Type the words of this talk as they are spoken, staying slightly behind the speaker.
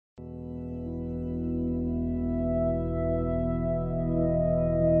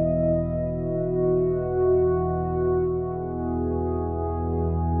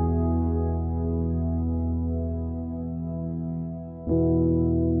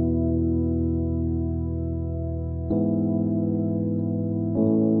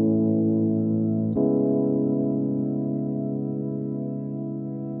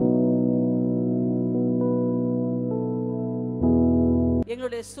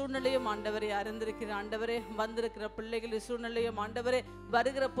எங்களுடைய சூழ்நிலையும் ஆண்டவரே அறிந்திருக்கிற ஆண்டவரே, வந்திருக்கிற பிள்ளைகளுடைய சூழ்நிலையும் ஆண்டவரே,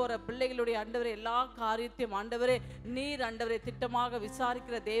 வருகிற போற பிள்ளைகளுடைய ஆண்டவரே, எல்லா காரியத்தையும் ஆண்டவரே நீர் ஆண்டவரே திட்டமாக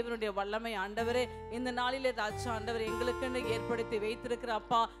விசாரிக்கிற தேவனுடைய வல்லமை ஆண்டவரே, இந்த நாளிலே ராஜா ஆண்டவரே எங்களுக்கென்று ஏற்படுத்தி வைத்திருக்கிற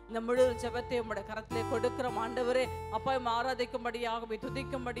அப்பா இந்த முழு ஜெபத்தை உம்முடைய கரத்திலே கொடுக்கிறோம் ஆண்டவரே. அப்பா ஆராதிக்கும்படியாக,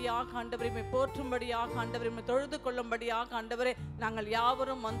 துதிக்கும்படியாக ஆண்டவரை, போற்றும்படியாக ஆண்டவரை, தொழுது கொள்ளும்படியாக ஆண்டவரே நாங்கள்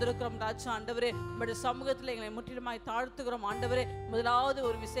யாவரும் வந்திருக்கிறோம் ராஜா ஆண்டவரே. உம்முடைய சமூகத்தில் எங்களை முற்றிலுமாய் தாழ்த்துகிறோம் ஆண்டவரே. முதலாவது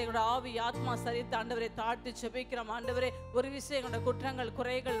ஒரு விஷயம் எங்களோட ஆவி ஆத்மா சரித்து ஆண்டவரை தாழ்த்தி ஜெபிக்கிறோம் ஆண்டவரே. ஒரு விஷயம் எங்களுடைய குற்றங்கள்,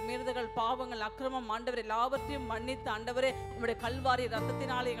 குறைகள், மீறுதல்கள், பாவங்கள், அக்கிரமம் ஆண்டவரை எல்லாவற்றையும் மன்னித்து ஆண்டவரே உம்முடைய கல்வாரி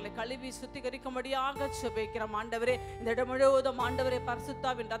ரத்தத்தினாலே எங்களை கழுவி சுத்திகரிக்கும்படியாக ஜெபிக்கிறோம் ஆண்டவரே. இந்த இடம் முழுவதும் ஆண்டவரே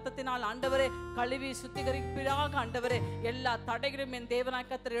பரிசுத்தாவின் ரத்தத்தினால் ஆண்டவரே கழுவி சுத்திகரிப்பதாக ஆண்டவரே எல்லா தடைகளையும் என் தேவனாய்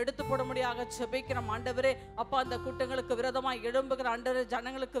கர்த்தர் எடுத்து போடும்படியாக ஜெபிக்கிறோம் ஆண்டவரே. அப்பா அந்த கூட்டங்களுக்கு விரோதமாய் எழும்புகிற ஆண்டவரே,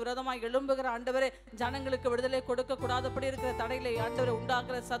 ஜனங்களுக்கு விரோதமாய் எழும்புகிற ஆண்டவரே, ஜனங்களுக்கு விடுதலை கொடுக்க கூடாதபடி இருக்கிற தடைகளை ஆண்டவரே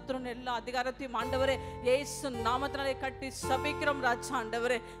உண்டாக்குற சத்துருன் எல்லா அதிகாரத்தையும் ஆண்டவரே இயேசு நாமத்தினாலே கட்டி சபிக்கிறோம் ராஜா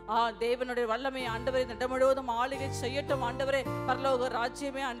ஆண்டவரே. தேவனுடைய வல்லமை ஆண்டவரே இந்த இடம் முழுவதும் ஆளுகை செய்யட்டும் ஆண்டவரே. பரலோக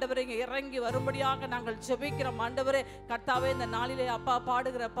ராஜ்யமே ஆண்டவரே இங்கே இறங்கி வரும்படியாக நாங்கள் ஜெபிக்கிறோம் ஆண்டவரே. கர்த்தாவே இந்த நாளிலே அப்பா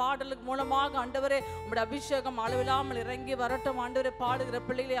பாடுகிற பாடலுக்கு மூலமாக ஆண்டவரே உம்முடைய அபிஷேகம் அளவில்லாமல் இறங்கி வரட்டும் ஆண்டவரே. பாடுகிற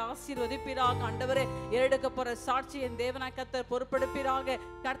பிள்ளைகளை ஆசீர்வதிப்பீராக ஆண்டவரே. எடுக்க போற சாட்சி என் தேவனாய் கர்த்தர் பொறுப்பெடுப்பீராக.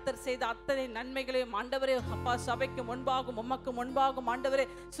 கர்த்தர் செய்த அத்தனை நன்மைகளையும் ஆண்டவரே அப்பா சபைக்கு முன்பாகும் உமக்கு முன்பாகும் ஆண்டவரே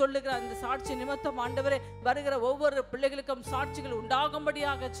சொல்லுகிற அந்த சாட்சி நிமித்தம் ஆண்டவரே வருகிற ஒவ்வொரு பிள்ளைகளுக்கும் சாட்சிகள்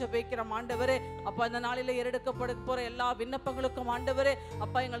உண்டாகும்படியாக ஜெபிக்கிறோம் ஆண்டவரே. அப்பா இந்த நாளிலே எடுக்கப்பட போற எல்லா விண்ணப்பங்களுக்கும் ஆண்டவரே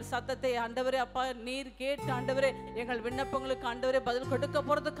அப்பா எங்கள் சத்தத்தை ஆண்டவரே அப்பா நீர் கேட்டு ஆண்டவரே எங்கள் விண்ணப்பங்களுக்கு ஆண்டவரே பதில் கொடுக்க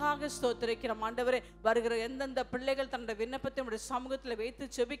போறதுக்காக ஸ்தோத்திரிக்கிறோம் ஆண்டவரே. வருகிற எந்தெந்த பிள்ளைகள் தன்னுடைய விண்ணப்பத்தை உடைய சமூகத்தில் வைத்து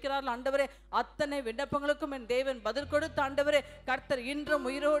ஜெபிக்கிறார்கள் ஆண்டவரே அத்தனை விண்ணப்பங்களுக்கும் என் தேவன் பதில் கொடுத்து ஆண்டவரே கர்த்தர் இன்றும்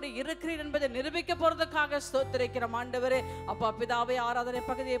உயிரோடு இருக்கிறீர் என்பதை நிரூபிக்க போறதுக்காக ஸ்தோத்திரிக்கிறோம் ஆண்டவரே. அப்பா பிதாவே ஆராதனை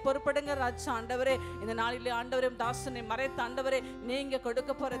பகுதியை பொறுப்படுங்க ராஜா ஆண்டவரே. இந்த நாளிலே ஆண்டவரே தாசனை மறைத்த ஆண்டவரே நீங்க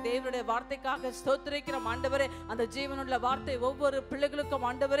கொடுக்க போற தேவனுடைய வார்த்தைக்காக ஸ்தோத்திரிக்கிறோம் ஆண்டவரே. அந்த ஜீவனுள்ள வார்த்தை ஒவ்வொரு பிள்ளைகளுக்கும்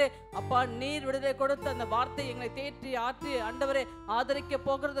ஆண்டவரே அப்பா நீர் விடுதலை கொடுத்து அந்த வார்த்தை எங்களை தேற்றி ஆற்றி ஆண்டவரே ஆதரிக்க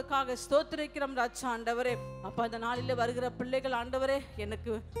போகிறதுக்காக ஸ்தோத்திரிக்கிறோம் ராஜா ஆண்டவரே. அப்பா இந்த நாளிலே வருகிற பிள்ளைகள் ஆண்டவரே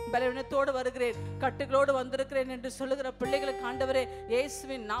எனக்கு பலவீனத்தோடு வருகிறேன், கட்டுகளோடு வந்திருக்கிறேன் என்று சொல்லுகிற பிள்ளைகளுக்கு ஆண்டவரே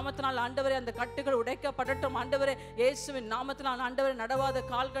இயேசுவின் நாமத்தினால் ஆண்டவரே அந்த கட்டுகள் உடைக்கப்படட்டும் ஆண்டவரே. இயேசுவின் நாமத்தினால் ஆண்டவரே நடவாத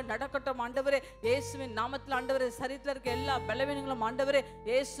கால்கள் நடக்கட்டும் ஆண்டவரே. இயேசுவின் நாமத்தில் ஆண்டவரே சரீரத்தில் இருக்க எல்லா பலவீனங்களும் ஆண்டவரே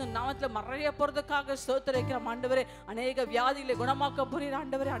இயேசு நாமத்தில் மறைய போறதுக்காக ஸ்தோத்திரிக்கிறோம் ஆண்டவரே. அநேக வியாதிகளை குணமாக்க போறீர்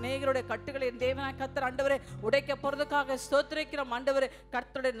ஆண்டவரே. அநேகருடைய கட்டுகளை என் தேவனாய் கர்த்தர் ஆண்டவரே உடைக்க போறதுக்காக ஸ்தோத்திரிக்கிறோம் ஆண்டவரே.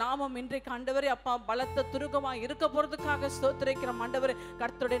 கர்த்தருடைய நாமம் இன்றைக்கு ஆண்டவரே அப்பா பலத்த துருகமாய் இருக்க போறதுக்காக ஸ்தோத்திரிக்கிறோம் ஆண்டவரே.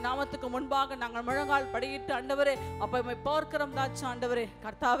 கர்த்தருடைய நாமத்துக்கு முன்பாக நாங்கள் முழங்கால் படியிட்டு ஆண்டவரே அப்பா பார்க்கிறோம் தாச்சு ஆண்டவரே.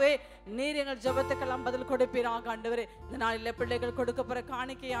 கர்த்தாவே நீர் எங்கள் ஜெபத்துக்கெல்லாம் பதில் கொடுப்பீராக ஆண்டவரே. இந்த நாளில் பிள்ளைகள் கொடுக்க போற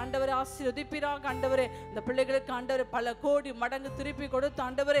காணிக்கை ஆண்டவரே ஆசீர்வதிப்பீராக ஆண்டவரே. இந்த பிள்ளைகளுக்கு ஆண்டவரே பல கோடி மடங்கு திருப்பி கொடுத்து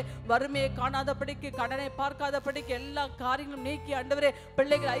ஆண்டவரே வறுமையை காணாதபடிக்கு, கடனை பார்க்காதபடிக்கு எல்லா காரியங்களும் நீக்கி ஆண்டவரே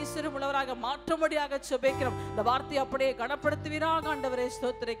பிள்ளைகள் ஐஸ்வர்யம் உள்ளவராக மாற்றும்படியாக ஜெபிக்கிறோம். இந்த வார்த்தையை அப்படியே கனப்படுத்துவீராக ஆண்டவரே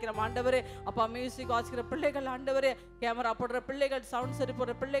ஸ்தோத்திரிக்கிறோம் ஆண்டவரே. அப்பா மியூசிக் வாசிக்கிற பிள்ளைகள் ஆண்டவரே, கேமரா போடுற பிள்ளைகள், சவுண்ட் சரி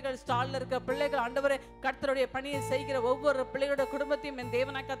போடுற பிள்ளைகள், ஸ்டால்ல இருக்கிற பிள்ளைகள் ஆண்டவரே கர்த்தருடைய பணியை செய்கிற ஒவ்வொரு பிள்ளைகளுடைய குடும்பத்தையும் என்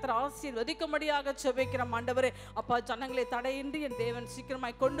தேவனாய் கர்த்தர் ஆசீர்வதிக்கும்படியாக ஜெபிக்கிறோம் ஆண்டவரே. அப்பா ஜனங்களை தடையின்றி என் தேவன்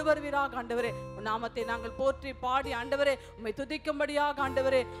சீக்கிரமாய் கொண்டு வருவீராக ஆண்டவரே. நாமத்தை நாங்கள் போற்றி பாடி ஆண்டவரே உம்மை துதிக்கும்படியாக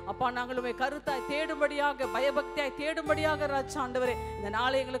ஆண்டவரே அப்பா நாங்கள் உம்மை கருத்தாய் தேடும்படியாக பயபக்தியாய் தேடும்படியாக ராஜா ஆண்டவரே இந்த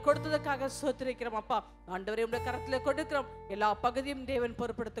நாளை எங்களுக்கு கொடுத்ததற்காக ஸ்தோத்திரிக்கிறோம் அப்பா ஆண்டவரே. உம்முடைய கரத்திலே கொடுக்கிறோம் எல்லா பகுதியும் தேவன்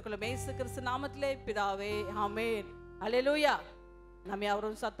பொறுப்படுத்திக் கொள்ளும் இயேசு கிறிஸ்து நாமத்திலே பிதாவே ஆமென். அல்லேலூயா. நம்ம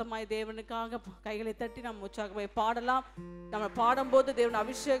யாரும் சத்தமாய் தேவனுக்காக கைகளை தட்டி நம்ம உற்சாகமாய் பாடலாம். நம்ம பாடும்போது தேவன்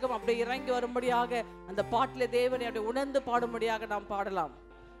அபிஷேகம் அப்படியே இறங்கி வரும்படியாக அந்த பாட்டிலே தேவனை அப்படியே உணர்ந்து பாடும்படியாக நாம் பாடலாம்.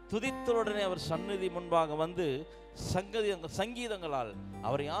 துதித்தலுடனே அவர் சந்நிதி முன்பாக வந்து சங்கீதங்களால்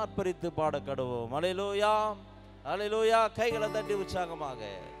அவரை ஆர்ப்பரித்து பாட கடவோம். அல்லேலூயா அல்லேலூயா. கைகளை தட்டி உற்சாகமாக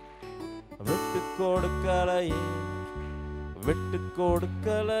விட்டு கொடுக்கலையே விட்டு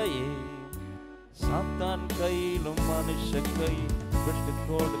கொடுக்கலையே சாத்தான் கையிலும் மனுஷ கை விட்டு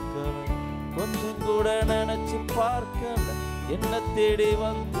கொடுக்கல. கொஞ்சம் கூட நினைச்சு பார்க்கல என்ன தேடி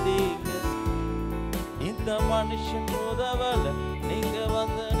வந்தீங்க. இந்த மனுஷன் உதவல நீங்க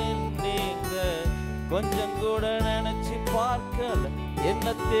வந்து நின்னீங்க. கொஞ்சம் கூட நினைச்சு பார்க்கல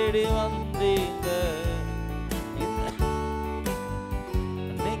என்ன தேடி வந்தீங்க.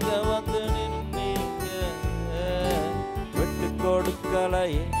 நீங்க வந்து நின்னீங்க. விட்டு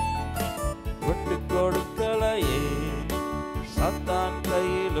கொடுக்கலையே விட்டு கொடுக்கலையே சாத்தான்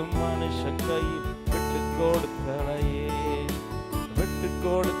கையிலும் மனுஷ கையில் விட்டு கொடுக்கலையே விட்டு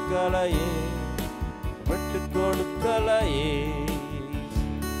கொடுக்கலையே விட்டு கொடுக்கலையே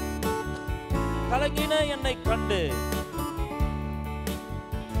கலங்கின என்னை கண்டு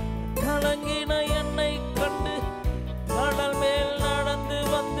கடல் மேல் நடந்து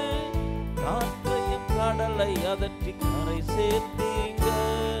வந்து காற்றையும் கடலை அதற்றி கரை சேர்த்தீங்க.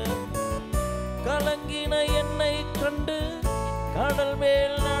 கலங்கின என்னை கண்டு கடல்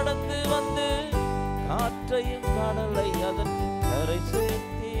மேல் நடந்து வந்து காற்றையும் கடலை அதற்றி கரை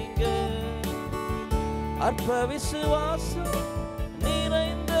சேர்த்தீங்க. அற்ப விசுவாசம்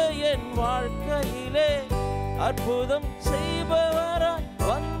நிறைந்த என் வாழ்க்கையிலே அற்புதம் செய்பவராய்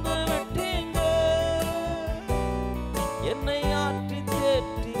வந்து விட்டீங்க. என்னை ஆற்றி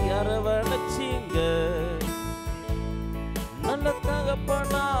தேற்றி அரவணைச்சீங்க. நல்ல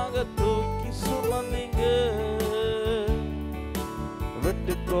தகப்பனாக தூக்கி சுமந்தீங்க.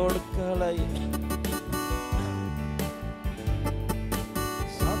 விட்டு கொடுக்கலை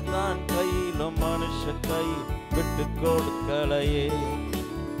சாத்தான் கையிலும் மனுஷ கை விட்டு கொடுக்கலையே,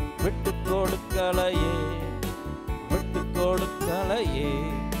 விட்டு கொடுக்கலையே, விட்டு கொடுக்கலையே.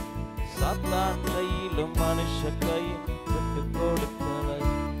 சாத்தான் கையிலும் மனுஷ கை விட்டு கொடுக்கலை.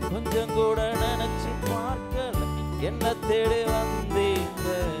 கொஞ்சம் கூட நினைச்சு பார்க்கல என்ன தேடி வந்தீங்க.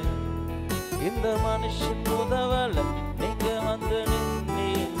 இந்த மனுஷன் உதவல நீங்க வந்து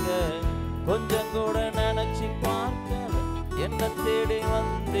நின்னீங்க. கொஞ்சம் கூட நினைச்சு பார்க்கல என்ன தேடி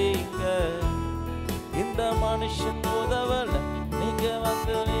வந்தீங்க. இந்த மனுஷன் உதவல நீங்க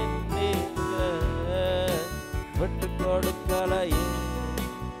வந்து நின்னீங்க. விட்டு கொடுக்கலையே,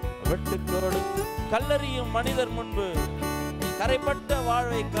 விட்டு கொடுக்க. கல்லறியும் மனிதர் முன்பு கரைப்பட்ட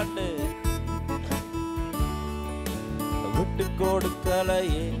வாழ்வை கண்டு விட்டு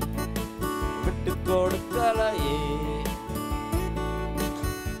கொடுக்கலையே, விட்டு கொடுக்கலையே.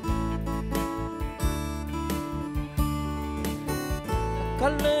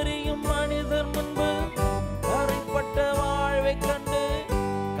 கல்லறியும் மனிதர் முன்பு கரைப்பட்ட வாழ்வை கண்டு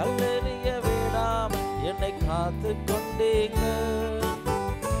கல்லறிய விடாம என்னை காத்து கொண்டீங்க.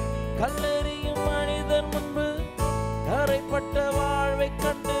 கல்லறியும் மனிதர் முன்பு கரைப்பட்ட வாழ்வை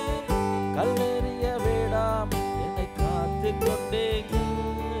கண்டு கல்லறிய விடாம என்னை காத்து கொண்டீங்க.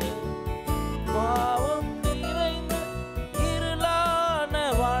 பாவம் நிறைந்த இருளான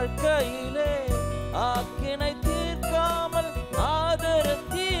வாழ்க்கையிலே ஆக்கினை தீர்க்காமல்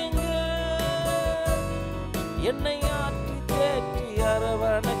ஆதரத்தீங்க. என்னை ஆற்றி தேற்றி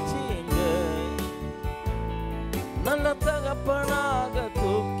அரவணைச்சீங்க. நல்ல தகப்பனாக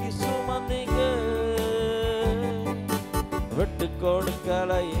தூக்கி சுமந்தீங்க. விட்டு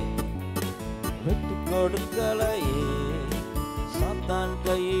கொடுக்கலையே, விட்டு கொடுக்கலையே. சாத்தான்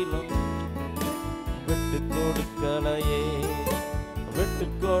கையிலும் விட்டு கொடுக்கலையே, விட்டு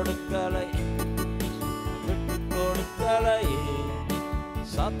கொடுக்கலை, விட்டு கொடுக்கலையே.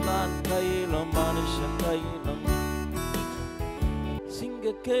 சாத்தான் கையிலும் மனுஷன் கையிலும்.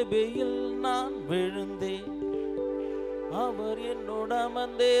 சிங்க கெபியில் நான் விழுந்தேன், அவர் என்னோட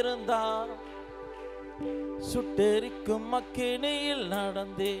அமர்ந்திருந்தார். சுட்டெரிக்கும் அக்கினியில்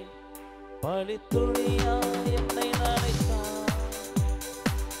நடந்தேன், பழி துணியா என்னை நினைத்தார்.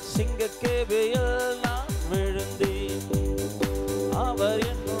 சிங்க கெபியில் நான் விழுந்தேன், அவர்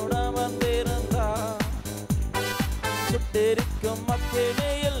என்னோட அமர்ந்திருந்தார். சுட்டெரிக்கும்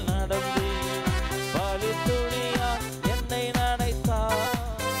அக்கினியில் நடந்தேன், பழி துணியா என்னை நினைத்தார்.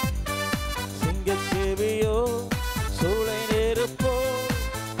 சிங்க கெபியோ சூளை நெருப்போ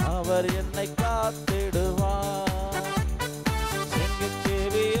அவர் என்னை காத்திடுவார்.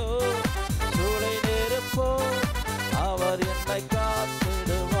 சிங்கக்கேவியோ சூளை நெருப்போ அவர் என்னை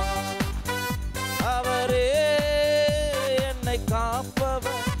காத்திடுவார். அவரே என்னை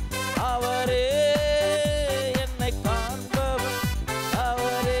காப்பவர், அவரே என்னை காண்பவர்,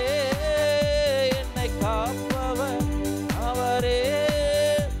 அவரே என்னை காப்பவர், அவரே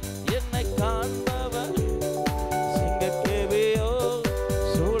என்னை காண்பவர். சிங்கக்கேவியோ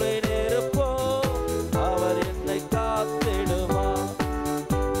சூளை நெருப்போ அவர் என்னை காத்திடுவார்.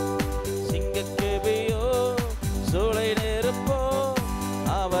 சிங்கக்கேவியோ சூளை நெருப்போ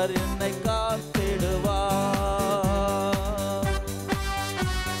அவர் என்னை காத்திடுவார்.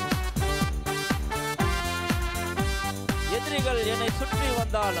 எதிரிகள் என்னை சுற்றி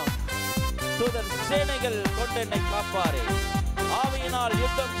வந்தாலும் தூதர் சேனைகள் கொண்டு என்னை காப்பாரே. ஆவியினால்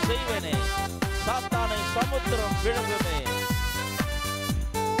யுத்தம் செய்வேனே, சாத்தானை சமுத்திரம் விழுங்குமே.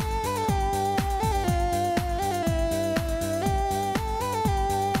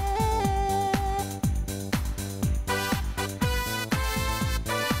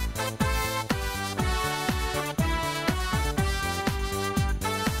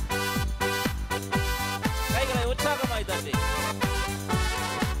 கைகளை உற்சாகமாய் தட்டி.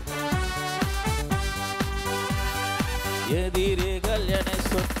 எதிரிகள் என்னை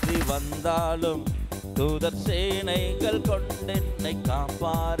சுற்றி வந்தாலும் தூதர் சேனைகள் கொண்டென்னை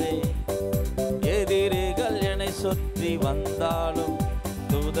காப்பாரே. எதிரிகள் என்னை சுற்றி வந்தாலும்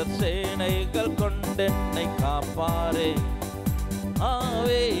தூதர் சேனைகள் கொண்டென்னை காப்பாரே.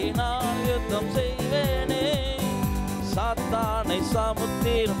 ஆவே நான் யுத்தம் செய்வேனே, சாத்தானை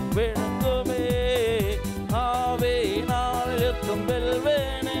சமுத்திரம் விழுங்குமே. ஆவே நான் யுத்தம்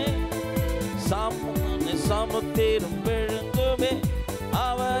வெல்வேனே, சாத்தானை சமுத்திரம் விழுங்குமே.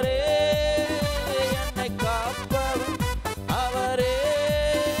 அவரே என்னை காப்பவர், அவரே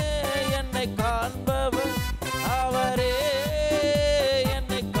என்னை காண்பவர், அவரே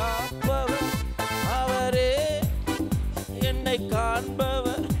என்னை காப்பவர், அவரே என்னை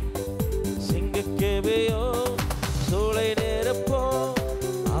காண்பவர். சிங்கக்கேவையோ சூளை நெருப்போ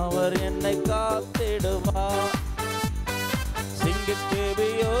அவர் என்னை காத்திடுவார்.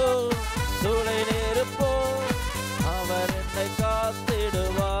 சிங்கக்கேவையோ சூளை நெருப்போ அவர் என்னை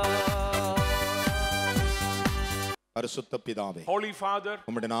காத்திடுவார். பரிசுத்த பிதாவே, Holy Father,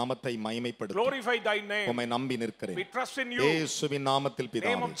 உம்முடைய நாமத்தை மகிமைப்படுத்து. glorify thy name. உம்மை நம்பி நிற்கிறேன். We trust in you. இயேசுவின் நாமத்தில் Name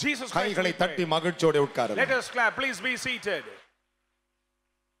பிதாவே. of Jesus Christ. கைகளை தட்டி மகிழ்ச்சியோடு உட்காருங்கள். Let us clap. Please be seated.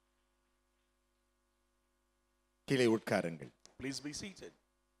 கீழே உட்காருங்கள். Please be seated.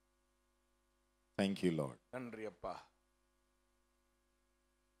 Thank you Lord. நன்றி அப்பா.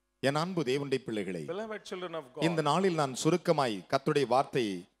 என் அன்பு தேவனுடைய பிள்ளைகளே, Beloved children of God, இந்த நாளில் நான் சுருக்கமாய் கர்த்தருடைய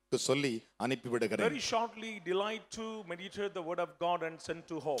வார்த்தையை சொல்லி அனுப்பிவிடுகிறேன். very shortly delight to meditate the word of God and send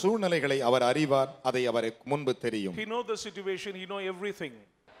to home. சூழ்நிலைகளை அவர் அறிவார், அதை அவருக்கு முன்பு தெரியும். He knows the situation, he knows everything.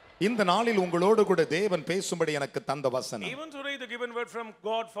 இந்த நாளில் உங்களோடு கூட தேவன் பேசும்படி எனக்கு தந்த வசனம், Even today the given word from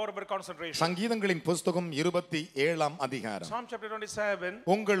God for our concentration. சங்கீதங்களின் புஸ்தகம் 27ஆம் அதிகாரம். Psalm chapter 27.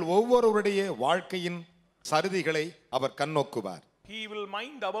 உங்கள் ஒவ்வொருவருடைய வாழ்க்கையின் சரிதிகளை அவர் கண்ணோக்குவார். He will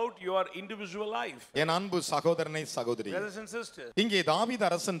mind about your individual life. என் அன்பு சகோதரனை சகோதரி, Brothers and sisters, இங்கே தாவீது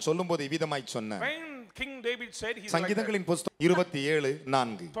அரசன் சொல்லும்போது விதமாய் சொன்னார். when King David said, he சங்கீதங்களின் புஸ்தகம்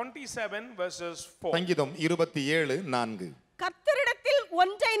 27:4. 27 verses 4. சங்கீதம் 27:4. கர்த்தரிடத்தில்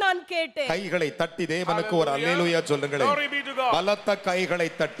ஒன்றை நான் கேட்டேன். கைகளை தட்டி தேவனுக்கு ஒரு அல்லேலூயா சொல்லுங்களே. Glory be to God. பலத்த கைகளை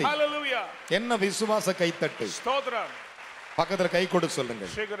தட்டி. Hallelujah. என்ன விசுவாச கைத்தட்டு. ஸ்தோத்திரம். பக்கத்துல கை கொடு சொல்லுங்க.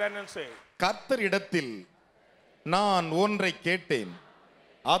 Shake your hand and say, கர்த்தரிடத்தில் நான் ஒன்றை கேட்டேன்,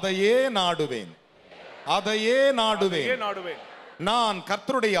 அதையே நாடுவேன், அதையே நாடுவேன். நான்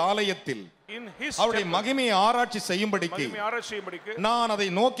கர்த்தருடைய ஆலயத்தில் in his அவருடைய மகிமையை ஆராய்ச்சி செய்யும்படிக்கு, நான் அதை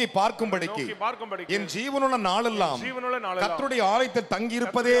நோக்கி பார்க்கும்படிக்கு, என் ஜீவனுள்ள நாளெல்லாம் கர்த்தருடைய ஆலயத்தில்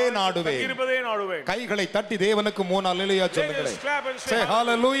தங்கியிருப்பதே நாடுவேன். கைகளை தட்டி தேவனுக்கு 3 அல்லேலூயா சொல்லுங்களேன். Say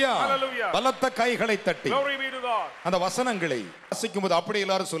hallelujah. பலத்த கைகளை தட்டி அந்த வசனங்களை வாசிக்கும்போது அப்படியே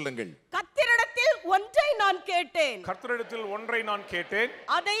எல்லாரும் சொல்லுங்கள். கர்த்தரிடத்தில் ஒன்றை நான் கேட்டேன், கர்த்தரிடத்தில் ஒன்றை நான் கேட்டேன்,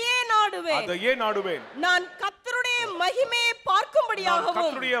 அதையே நாடுவேன். நான் கர்த்தருடைய மகிமையை பார்க்கும்படியாகவும்,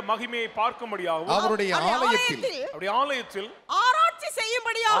 அவருடைய ஆலயத்தில் ஆராய்ச்சி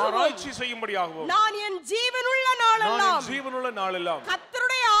செய்யும்படியாகவும், நான் என் ஜீவனுள்ள நாளெல்லாம்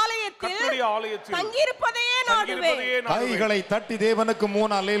கர்த்தருடைய ஆலயத்தில் தங்கியிருப்பதையே நாடுவேன். கைகளை தட்டி தேவனுக்கு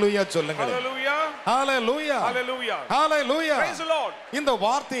 3 அல்லேலூயா சொல்லுங்கள். ஹalleluya. Praise the Lord. இந்த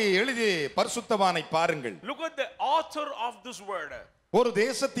வார்த்தையை எழுதிய பரிசுத்தவானை பாருங்கள். Look at the author of this word. ஒரு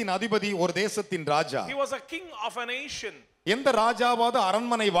தேசத்தின் அதிபதி, ஒரு தேசத்தின் ராஜா. He was a king of a nation. எந்த ராஜாவாவது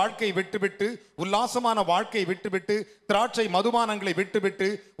அரண்மனை வாழ்க்கை விட்டுவிட்டு, உல்லாசமான வாழ்க்கை விட்டுவிட்டு, திராட்சை மதுபானங்களை விட்டுவிட்டு,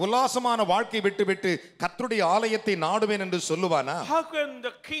 உல்லாசமான வாழ்க்கை விட்டுவிட்டு கர்த்தருடைய ஆலயத்தை நாடுவேன் என்று சொல்லுவானா? How can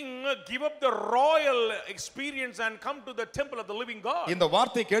the king give up the royal experience and come to the temple of the living God? இந்த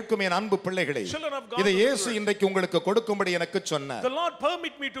வார்த்தை கேட்கும் என் அன்பு பிள்ளைகளே, இதை இயேசு இன்றைக்கு உங்களுக்கு கொடுக்கும்படி எனக்கு சொன்னார். The Lord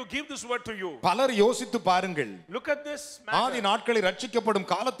permit me to give this word to you. பலர் யோசித்து பாருங்கள். Look at this matter. ஆதி நாட்களில் ரட்சிக்கப்படும்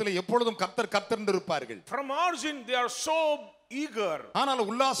காலத்தில் எப்பொழுதும் கர்த்தர் என்று இருப்பார்கள். From origin they are so eager. ஆனால்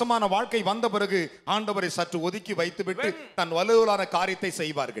உல்லாசமான வாழ்க்கை வந்த பிறகு ஆண்டவரை சற்று ஒதுக்கி வைத்துவிட்டு தன் வலுவான காரியத்தை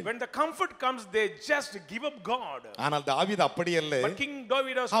செய்வார்கள். When the comfort comes they just give up God. ஆனால் தாவீது அப்படி அல்ல. But King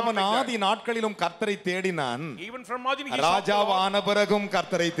David was அவன் ஆதி நாட்களிலும் கர்த்தரை தேடினான். Even from origin he ராஜாவான பிறகும்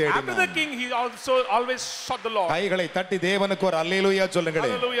கர்த்தரை தேடினான். After the king he also always sought the Lord. கைகளை தட்டி தேவனுக்கு ஒரு அல்லேலூயா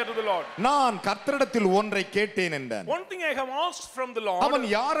சொல்லுங்களே. Hallelujah to the Lord. நான் கர்த்தரிடத்தில் ஒன்றை கேட்டேன் என்றான். One thing I have asked from the Lord. அவன்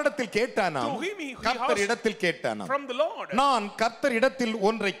யாரிடத்தில் கேட்டானாம்? கர்த்தரிடத்தில் கேட்டானாம். From the Lord. நான் கர்த்தரிடத்தில்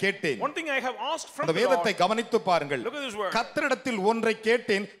ஒன்றை கேட்டேன். One thing I have asked from அந்த the Lord. வேதத்தை கவனித்து பாருங்கள். Look at this word. கர்த்தரிடத்தில் ஒன்றை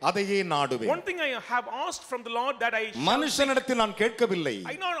கேட்டேன், அதையே நாடுவேன். One thing I have asked from the Lord that I மனுஷனிடத்தில் நான் கேட்கவில்லை.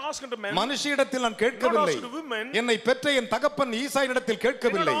 I not ask unto men. மனுஷனிடத்தில் நான் கேட்கவில்லை. என்னை பெற்ற என் தகப்பன் ஈசாயினிடத்தில்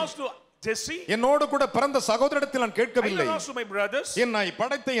கேட்கவில்லை. என்னோடு கூட பிறந்த சகோதரரிடத்தில் நான் கேட்கவில்லை. என்னை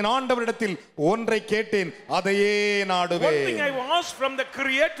படைத்த என் ஆண்டவரிடத்தில் ஒன்றை கேட்டேன், அதையே நாடுவேன். One thing I asked from the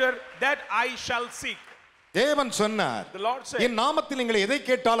creator that I shall seek. தேவன் சொன்னார், The Lord said, என் நாமத்தில் நீங்கள் எதை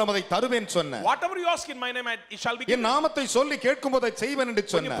கேட்டாலும் அதை தருவேன் சொன்னார். whatever you ask in my name, it shall be given. என் நாமத்தை சொல்லி கேட்கும்போது அதை செய்வேன் என்று When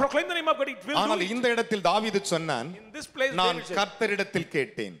you சொன்னார். proclaim the name of God, it will ஆனால் do it. இந்த இடத்தில் தாவீது சொன்னான், In this place, நான் David said, கர்த்தரிடத்தில்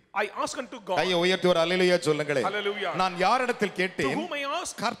கேட்டேன். I ask unto God. கையை உயர்த்தி ஒரு அல்லேலூயா சொல்லுங்களே. Hallelujah. நான் யாரிடத்தில் To கேட்டேன்? whom I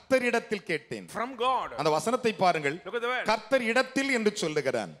ask? கர்த்தரிடத்தில் கேட்டேன். From God. அந்த வசனத்தை பாருங்கள். Look at the word. கர்த்தரிடத்தில் என்று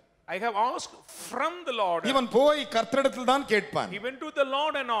சொல்லுகிறான். I have asked from the Lord. இவன் போய் கர்த்தரிடத்தில் தான் கேட்பான். He went to the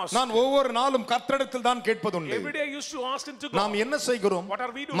Lord and asked. நான் ஒவ்வொரு நாளும் கர்த்தரிடத்தில் தான் கேட்பதுண்டு. Every day I used to ask him to God. நாம் என்ன செய்கிறோம்? What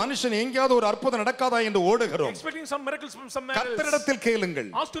are we doing? மனுஷன் எங்கேயாவது ஒரு அற்புதம் நடக்காதா என்று ஓடுகிறோம். Expecting some miracles from somewhere else. கர்த்தரிடத்தில் கேளுங்கள்.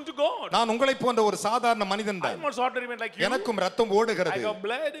 Ask him to God. நான் உங்களை போன்ற ஒரு சாதாரண மனிதன் தான். I'm not ordinary man like you. எனக்கும் ரத்தம் I ஓடுகிறது. got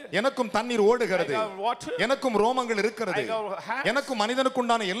blood. எனக்கும் தண்ணீர் ஓடுகிறது. I got water. எனக்கும் ரோமங்கள் இருக்கிறது. I got hands. எனக்கும்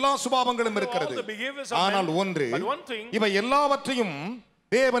மனிதனுக்குண்டான எல்லா சுபாவங்களும் இருக்கிறது. All the behaviors of ஆனால் men. ஒன்று, But one thing, இவை எல்லாவற்றையும்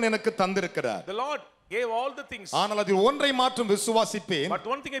தேவன் எனக்கு தந்திருக்கிறார். the Lord gave all the things. ஆனால் அதில் ஒன்றை மாற்றும் விசுவாசிப்பேன். But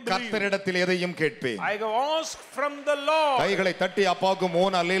one thing I believe. கர்த்தரிடத்தில் எதையும் கேட்பேன். I have asked from the Lord. கைகளை தட்டி அப்பாவுக்கு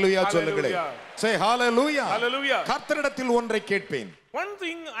மோன அல்லேலூயா சொல்லுங்களே. Say hallelujah. Hallelujah. கர்த்தரிடத்தில் ஒன்றை கேட்பேன். One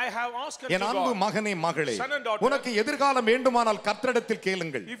thing I have asked unto என் அன்பு God. மகனே மகளே, Son and daughter. உனக்கு எதிர்காலம் வேண்டுமானால் கர்த்தரிடத்தில்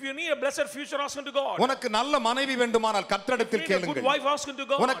கேளுங்கள். If you need a blessed future, ask unto God. உனக்கு நல்ல மனைவி வேண்டுமானால் கர்த்தரிடத்தில் If you need a good கேளுங்கள். wife, ask unto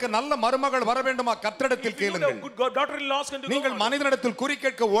God. உனக்கு நல்ல மருமகள் வர வேண்டுமா கர்த்தரிடத்தில் If you need a கேளுங்கள். good daughter-in-law, ask unto நீங்கள் God. மனிதனிடத்தில் குறி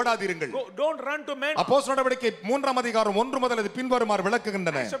கேட்க ஓடாதீர்கள். Don't run to men. அப்போஸ்தலர் நடவடிக்கை 3 அதிகாரம் 1 முதல் அது பின்வருமாறு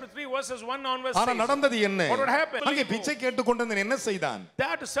விளக்குகின்றன. Chapter 3 verses 1 onwards ஆனா says, நடந்தது என்ன? What would happen? அங்கே பிச்சை கேட்டுக்கொண்டிருந்தேன், என்ன செய்தான்?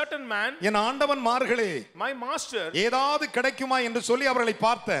 that a certain man, என் ஆண்டவன் மார்களே, my master, ஏதாவது கிடைக்குமா என்று சொல்லி அவர்களை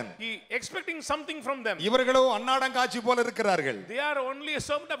பார்த்தேன். he expecting something from them. இவர்களோ அன்னாடங்காட்சி போல இருக்கிறார்கள். They are only a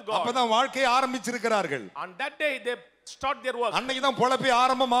servant of God. அப்பதான் வாழ்க்கையை ஆரம்பிச்சிருக்கிறார்கள். On that day they start their work. அன்னைக்கு தான் பொழப்பே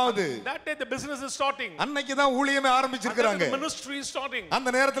ஆரம்பமாகுது. That day the business is starting. அன்னைக்கு தான் ஊழியமே ஆரம்பிச்சிருக்காங்க. The ministry is starting. அந்த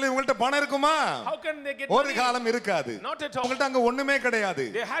நேரத்துல இவங்கள்ட்ட பணம் இருக்குமா? How can they get ஒரு money? காலம் இருக்காது. Not at all. அவங்கள்ட்ட அங்க ஒண்ணுமே கிடையாது.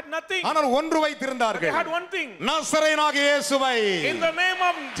 They had nothing. ஆனால் ஒன்று They வைத்திருந்தார்கள். had one thing. நசரேயனாகிய இயேசுவை. In the name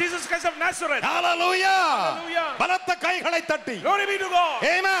of Jesus Christ of Nazareth. Hallelujah. Hallelujah. பலத்த கைகளை தட்டி. Glory be to God.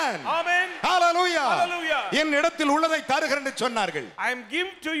 Amen. Amen. Hallelujah. Hallelujah. என் இடத்தில் உள்ளதை தருகிறேன் என்று சொன்னார்கள். I am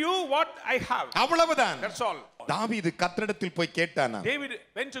giving to you what I have. அவ்வளவுதான். That's all. தாவீது கர்த்தரிடத்தில் போய் கேட்டானா? David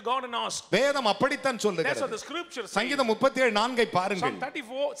went to God and asked. வேதம் அப்படித்தான் That's what சொல்லுகிறது. the scripture says. சங்கீதம் 37:4 பாருங்கள். Psalm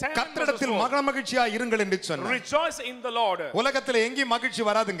 34 கர்த்தரிடத்தில் மகிழ மகிழ்ச்சியா இருங்கள் என்று சொன்னார். Rejoice in the Lord. உலகத்துல எங்கேயும் மகிழ்ச்சி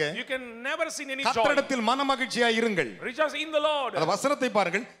வராதுங்க. You can never see any joy. கர்த்தரிடத்தில் மன மகிழ்ச்சியா இருங்கள். Rejoice in the Lord. அந்த வசனத்தை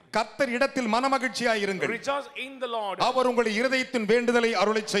பாருங்கள். கர்த்தர் இடத்தில் மன மகிழ்ச்சியா இருங்கள். Rejoice in the Lord. அவர் உங்கள் இருதயத்தின் வேண்டுதலை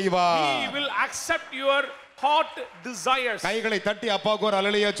அருளச் செய்வார். He will accept your heart desires. கைகளை தட்டி அப்பாவுக்கு ஒரு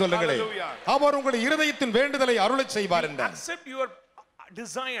அல்லேலூயா சொல்லுங்களே. அவர் உங்கள் இருதயத்தின் வேண்டுதலை அருளச் செய்வார் என்றார். Accept your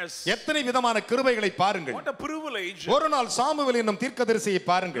desires. எத்தனை விதமான கிருபைகளை பாருங்கள். What a privilege. ஒரு நாள் சாமுவேல் என்னும் தீர்க்கதரிசியை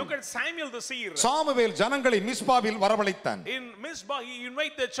பாருங்கள். Look at Samuel the seer. Samuel ஜனங்களை மிஸ்பாவில் வரவழைத்தான். In Mizpah he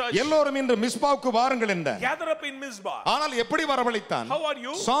invited the church. எல்லோரும் இன்று மிஸ்பாவுக்கு வாருங்கள் என்றார். Gather up in Mizpah. ஆனால் எப்படி வரவழைத்தான்? How are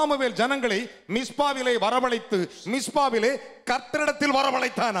you? சாமுவேல் ஜனங்களை மிஸ்பாவிலே வரவழைத்து மிஸ்பாவிலே கர்த்தரிடத்தில்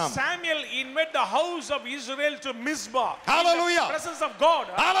வரவழைத்தானாம். Samuel invited the house of Israel to Mizpah. Hallelujah. In the presence of God.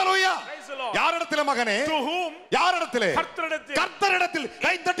 Hallelujah. Praise the Lord. யாரிடத்திலே மகனே? To whom? யாரிடத்திலே? கர்த்தரிடத்தில். கர்த்தரிடத்தில்.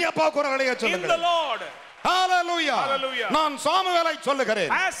 கை தட்டி அப்பாவுக்கு ஒரு அல்லேலூயா In சொல்லுங்கள். the Lord. Hallelujah. Hallelujah. நான் சாமுவேலை சொல்லுகிறேன்.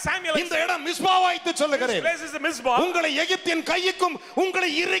 As Samuel இந்த இடம் மிஸ்பாவாய்த்து this சொல்லுகிறேன். place is the Mizpah. உங்களை எகிப்தின் கைக்கும் உங்களை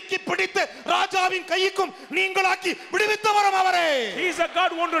இறுக்கி பிடித்து ராஜாவின் கைக்கும் நீங்களாக்கி விடுவித்தவரும் அவரே. He is a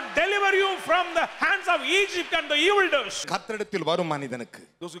God who want to deliver you from the hands of Egypt and the evildoers. கர்த்தரிடத்தில் வரும் மனிதனுக்கு,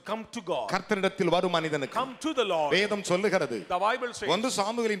 Those who come to God. கர்த்தரிடத்தில் வரும் மனிதனுக்கு Come to the Lord. வேதம் சொல்லுகிறது. The Bible says. ஒன்று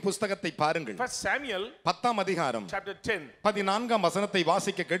சாமுவேலின் புத்தகத்தை பாருங்கள். First Samuel 10ஆம் அதிகாரம் chapter 10. 14ஆம் வசனத்தை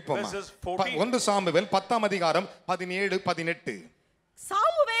வாசிக்க கேட்போமா? Verses 14. ஒன்று சாமுவேல் 10ஆம் அதிகாரம் 17 18.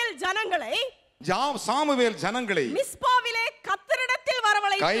 சாமுவேல் ஜனங்களை சாமுவேல் ஜனங்களை மிஸ்பாவிலே கர்த்தரிடத்தில்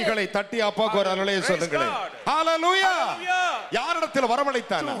வரவழைத்து கைகளை தட்டி அப்பாவுக்கு ஒரு அல்லேலூயா சொல்லுங்களேன். ஹalleluya. யாரிடத்தில்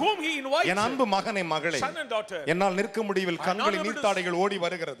வரவழைத்தான்? To whom he invited. என் அன்பு மகனே மகளே, Son and daughter. என்னால் நிற்க முடியவில்லை, கண்களில் நீர்த்தாடைகள் ஓடி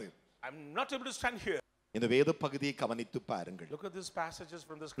வருகிறது. I'm not able to stand here. இந்த வேத பகுதியை கவனித்து பாருங்கள். Look at these passages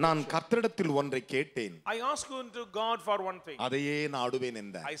from the நான் scripture. கர்த்தரிடத்தில் ஒன்றை கேட்டேன், I ask unto God for one thing. அதையே நாடுவேன்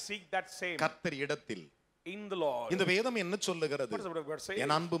என்றார். I seek that same. கர்த்தர் இடத்தில். In the Lord. இந்த வேதம் என்ன சொல்லுகிறது? What does the word of God say?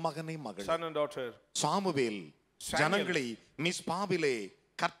 என் அன்பு மகனே மகளே, Son and daughter. சாமுவேல் ஜனங்களை மிஸ்பாவிலே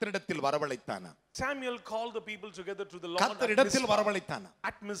கர்த்தரிடத்தில் வரவழைத்தானா? Samuel called the people together to the Lord கர்த்தரிடத்தில் வரவழைத்தானா?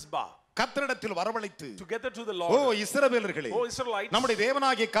 at Mizpah. கர்த்தரிடத்தில் வரவழைத்து, Together to the O Lord. இஸ்ரவேலர்களே, Oh Israelites. நம்முடைய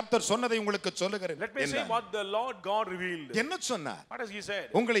தேவனாகிய கர்த்தர் சொன்னதை உங்களுக்கு சொல்லுகிறேன். Let me say என்றார். what the Lord God revealed. என்ன சொன்னார்? What has he said?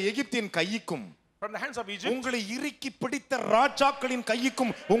 உங்களை எகிப்தின் கைக்கும் From the hands of Egypt. உங்களை இறுக்கி பிடித்த ராஜாக்களின்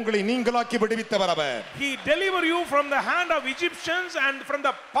கைக்கும் உங்களை நீங்களாக்கி விடுவித்தவர் அவர். He deliver you from the hand of Egyptians and from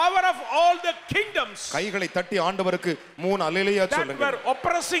the power of all the kingdoms கைகளை தட்டி ஆண்டவருக்கு 3 அல்லேலூயா that சொல்லுங்க. were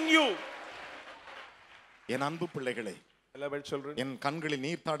oppressing you. என் அன்பு பிள்ளைகளே, beloved children, என் கண்களில்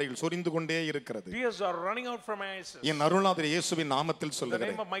நீர்த்தாடைகள் சொரிந்து கொண்டே இருக்கிறது. tears are running out from my eyes. என் அருளாதர் இயேசுவின் நாமத்தில் In the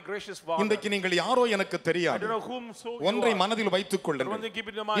சொல்லுகிறேன். name of my gracious Father, இன்றைக்கு நீங்கள் யாரோ எனக்கு I தெரியாது. don't know whom so you ஒன்றை are. மனதில் வைத்துக் One கொள்ளுங்கள். thing keep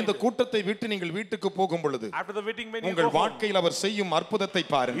it in mind. இந்த கூட்டத்தை விட்டு நீங்கள் வீட்டுக்கு போகும் பொழுது After the meeting, when you உங்கள் go home, வாழ்க்கையில் அவர் செய்யும் அற்புதத்தை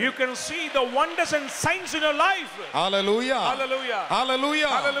பாருங்கள். you can see the wonders and signs in your life. Hallelujah, Hallelujah. Hallelujah,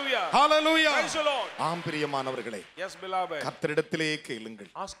 Hallelujah. Hallelujah. Praise the Lord. ஆம் பிரியமானவர்களே, Yes, beloved. கர்த்தரிடத்திலே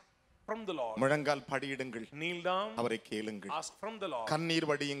கேளுங்கள். Ask from the Lord. முழங்கால் படியிடுங்கள், Kneel down. அவரை கேளுங்கள். Ask from the Lord. கண்ணீர்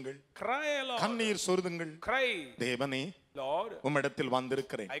வடியுங்கள், Cry, Lord. கண்ணீர் சொருதுங்கள். Cry, தேவனே, Lord. உம்மிடத்தில்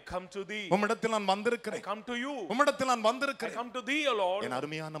வந்திருக்கிறேன். I come to thee. உம்மிடத்தில் நான் I வந்திருக்கிறேன். come to you. உம்மிடத்தில் நான் I வந்திருக்கிறேன். come to thee, O Lord. என்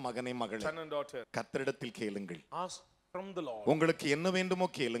அருமையான மகனே, மகளே, Son and daughter. கர்த்தரிடத்தில் கேளுங்கள். Ask from the Lord. உங்களுக்கு என்ன வேண்டுமோ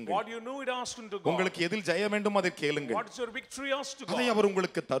கேளுங்கள். What you know it, ask unto God. உங்களுக்கு எதில் ஜெய வேண்டுமோ அதை கேளுங்கள். What is your victory, ask to அதை God. அவர்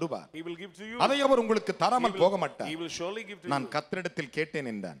உங்களுக்கு தருவார். He will give to you. அதை அவர் உங்களுக்கு தராமல் போக மாட்டார். He will surely give to நான் you. கர்த்தரிடத்தில் கேட்டேன்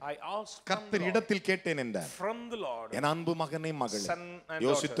என்றான். I ask from the கர்த்தர் Lord. இடத்தில் கேட்டேன் என்றான். From the Lord. என் அன்பு மகனே, மகளே, Son and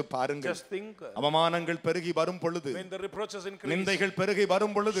யோசித்து daughter. பாருங்கள். Just think. அவமானங்கள் பெருகி வரும் பொழுது, When the reproaches increase, நிந்தைகள் பெருகி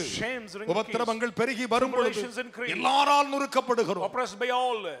வரும் பொழுது, shames increase, உபத்திரவங்கள் பெருகி வரும் பொழுது, tribulations increase, எல்லாரால் நுறுக்கப்படுகிறோம். oppressed by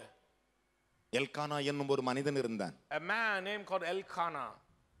all. Elkanah என்னும் ஒரு மனிதன் இருந்தான். A man named called Elkanah.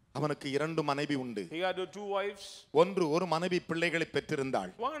 அவனுக்கு 2 மனைவி உண்டு. He had 2 wives. ஒரு மனைவி பிள்ளைகளை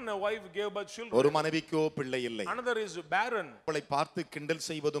பெற்றிருந்தாள். One wife gave birth children. ஒரு மனைவிக்கோ பிள்ளை இல்லை. Another is barren. அவளை பார்த்து கிண்டல்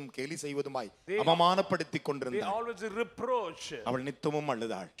செய்வதும் கேலி செய்வதுமாய் அவமானப்படுத்திக் They கொண்டிருந்தாள். always reproach. அவள் நித்தமும்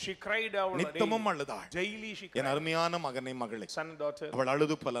அழுதாள். She cried out நித்தமும் அழுதாள். daily. She N cried. அருமையான மகனே, மகளே, Son and daughter. அவள்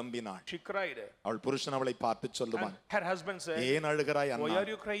அழுது புலம்பினாள். She cried. அவள் புருஷன் அவளை பார்த்து சொல்லுவான், And her husband said, ஏன் அழுகிறாய் why Anna? are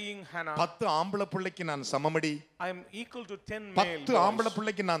you crying, Hannah? 10 ஆம்பளை பிள்ளைக்கு நான் சமமடி. I am equal to 10 male 10 ஆம்பளை boys.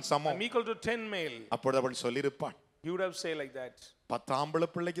 பிள்ளைக்கு நான் சமம். I'm equal to 10 male. அப்பொழுது அவள் சொல்லிருப்பாள், You would have said like that. 10 ஆம்பளை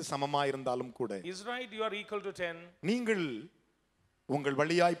பிள்ளைக்கு சமமா இருந்தாலும் கூட Is right, you are equal to 10. நீங்கள் உங்கள்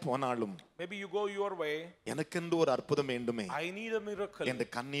வழியாய் போனாலும் Maybe you go your way. எனக்கென்று ஒரு அற்புதம் வேண்டுமே I need a miracle. என்று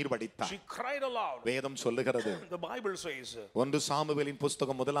கண்ணீர் வடித்தாள். She cried aloud. வேதம் சொல்லுகிறது, The Bible says, 1 சாமுவேலின்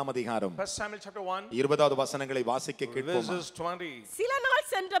புஸ்தகம் 1ஆம் அதிகாரம் 1 Samuel chapter 1, 20வது வசனங்களை வாசிக்க கேட்போம். verses 20. சில நாள்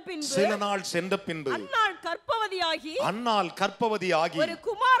சென்ற பின்பு சில நாள் சென்ற பின்பு அன்னாள் கர்ப்பவதியாகி அன்னாள் கர்ப்பவதியாகி ஒரு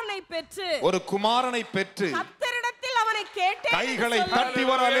குமாரனை பெற்று ஒரு குமாரனை பெற்று கர்த்தரிடத்தில் அவனை கேட்டேன் என்று கைகளை சொல்லி, தட்டி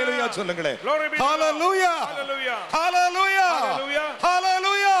வர அல்லேலூயா சொல்லுங்களே. Glory be to God. Hallelujah, Hallelujah. Hallelujah, Hallelujah.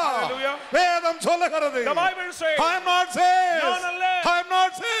 Hallelujah. Hallelujah. வேதம் சொல்லுகிறது, The Bible says, I am not saved, நான் அல்ல. I am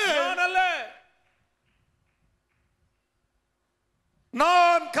not saved. நான் அல்ல.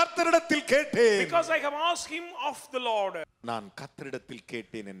 நான் கர்த்தரிடத்தில் கேட்டேன். Because I have asked him of the Lord. நான் கர்த்தரிடத்தில்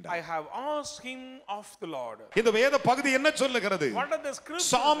கேட்டேன் I என்றார். have asked him of the Lord. இந்த வேத பகுதி என்ன சொல்லுகிறது? What are the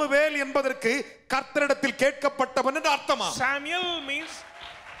scriptures? Samuel என்பதற்கு கர்த்தரிடத்தில் கேட்கப்பட்டவன் என்று அர்த்தமா? Samuel means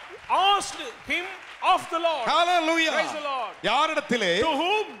asked him of the Lord. Hallelujah. Praise the Lord. யாரிடத்திலே? To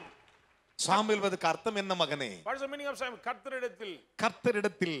whom? சாமுவேலுக்கு அர்த்தம் என்ன மகனே? What is the meaning of Samuel? கர்த்தரிடத்தில்.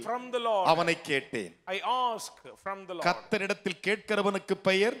 கர்த்தரிடத்தில் From the Lord. அவனை கேட்டேன். I ask from the Lord. கர்த்தரிடத்தில் கேட்கிறவனுக்கு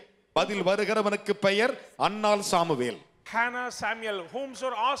பெயர், பதில் வருகிறவனுக்கு பெயர் அன்னாள் Samuel. Hannah, Samuel,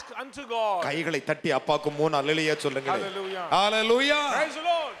 whomsoever ask unto God. கைகளை தட்டி அப்பாக்கு 3 அல்லேலூயா சொல்லுங்க. Hallelujah. Hallelujah. Praise the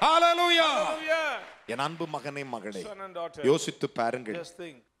Lord. Hallelujah. Hallelujah. என் அன்பு மகனே, மகளே, Son and daughter. யோசித்து பாருங்கள். Just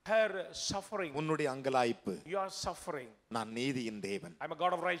think. Her suffering. உன்னுடைய அங்கலாய்ப்பு, You are suffering. நான் நீதியின் தேவன். I'm a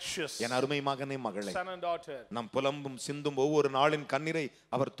God of righteous. என் அருமை மகனே, மகளே, Son and daughter. நம் புலம்பும் சிந்தும் ஒவ்வொரு நாளின் கண்ணீரை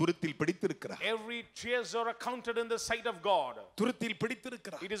அவர் துருத்தில் பிடித்திருக்கிறார். Every tears are accounted in the sight of God. துருத்தில்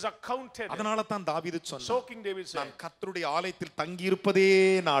பிடித்திருக்கிறார். It is accounted. அதனால தான் தாவீது சொன்னார், So King David said, நான் கர்த்தருடைய ஆலயத்தில் தங்கி இருப்பதே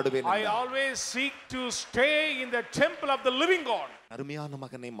நாடுவேன். I always seek to stay in the temple of the living God. அருமையான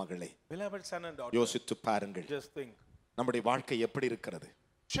மகனே, மகளே, Beloved son and daughter. யோசித்து பாருங்கள். Just think. நம்முடைய வாழ்க்கை எப்படி இருக்கிறது?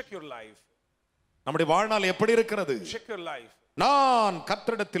 Check your life. நம்முடைய வாழ்நாள் எப்படி இருக்கிறது? Check your life. நான்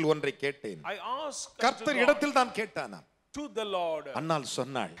கர்த்தரிடத்தில் ஒன்றை கேட்டேன். I asked கர்த்தர் இடத்தில் தான் கேட்டானா? to the Lord. அன்னாள்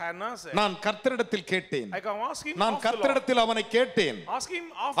சொன்னாள், Hannah said, நான் கர்த்தரிடத்தில் கேட்டேன். I can ask him நான் of the Lord. கர்த்தரிடத்தில் அவனை கேட்டேன். Ask him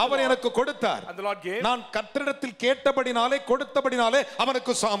of the our Lord. எனக்கு கொடுத்தார். And the Lord gave. நான் கர்த்தரிடத்தில் கேட்டபடினாலே கொடுத்தபடினாலே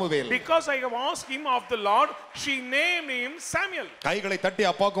அவனுக்கு Samuel. Because I have asked him of the Lord, she named him Samuel. கைகளை தட்டி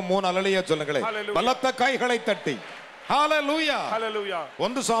அப்பாக்கு 3 அல்லேலூயா சொல்லுங்களே. Hallelujah. பலத்த கைகளை தட்டி. ஹalleluya. Hallelujah.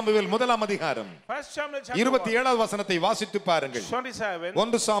 1 சாமுவேல் 1ஆம் அதிகாரம் 1 Samuel chapter 27வது வசனத்தை வாசித்து பாருங்கள். 27.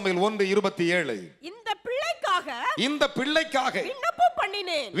 1 சாமுவேல் 1:27. இந்த பிள்ளைக்காக இந்த பிள்ளைக்காக விண்ணப்பம்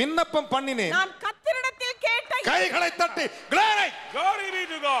பண்ணினேன். விண்ணப்பம் பண்ணினேன். நான் கர்த்தரிடத்தில் கேட்ட கைகளை தட்டி glory. Glory be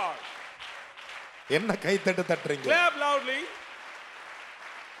to God. என்ன கை தட்டு தட்டுறீங்க? Clap loudly.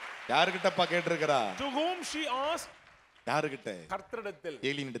 யார்கிட்டப்பா கேட்டிருக்கிறா? To whom she asked? யார்கிட்ட? கர்த்தரிடத்தில்.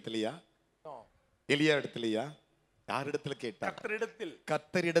 ஏலியினிடத்திலயா? No. எலியா இடத்திலயா? யாரிடத்துல கேட்டார்? கர்த்தரிடத்தில்.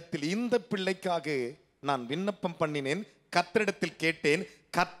 கர்த்தரிடத்தில் இந்த பிள்ளைக்காக நான் விண்ணப்பம் பண்ணினேன், கர்த்தரிடத்தில் கேட்டேன்,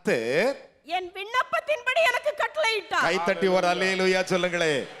 கர்த்தர் என் விண்ணப்பத்தின்படி எனக்கு கட்டளையிட்டார். கை தட்டி ஒரு அல்லேலூயா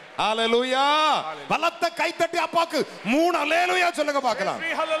சொல்லுங்களே. ஹalleluya. பலத்த கை தட்டி அப்பாக்கு 3 அல்லேலூயா சொல்லுங்க பார்க்கலாம்.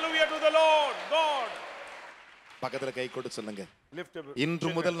 Hallelujah to the Lord God. பக்கத்துல கை கொடு சொல்லுங்க. Lift up. இன்று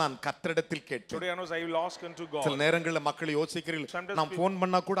முதல் நான் கர்த்தரிடத்தில் கேட்டேன். Today I will ask unto God. சில நேரங்கள்ல மக்கள் யோசிக்கிறீர்கள், நான் போன்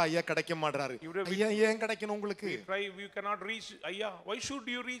பண்ணா கூட ஐயா கிடைக்க மாட்டாரு. ஐயா ஏன் கிடைக்கணும் உங்களுக்கு? You cannot reach ஐயா. Why should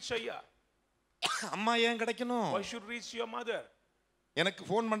you reach ஐயா? அம்மா ஏன் கிடைக்கணும்? Why should reach your mother? எனக்கு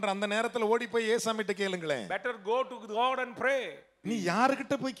போன் பண்ற அந்த நேரத்துல ஓடி போய் ஏசாமிட்ட கேளுங்களேன். Better go to God and pray. நீ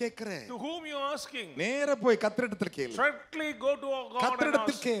யார்கிட்ட போய் கேக்குற? To whom you asking? நேரா போய் கர்த்தரிடத்தில் கேளு. Straightly go to God.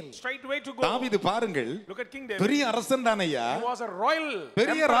 கர்த்தரிடத்தில் கேளு. Straight way to go. தாவீது பாருங்கள், Look at King David. பெரிய அரசன் தானையா, He was a royal,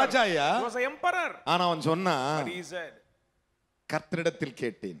 பெரிய ராஜாயா, he was an emperor. ஆனா அவன் சொன்னா, But he said, கர்த்தரிடத்தில்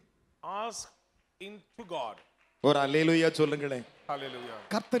கேட்டேன். ask into God. ஒரு அல்லேலூயா சொல்லுங்களேன். Hallelujah.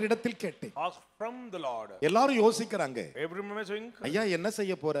 கர்த்தரிடத்தில் கேட்டேன். Ask from the Lord. எல்லாரும் யோசிக்கறாங்க, Every moment saying, ஐயா என்ன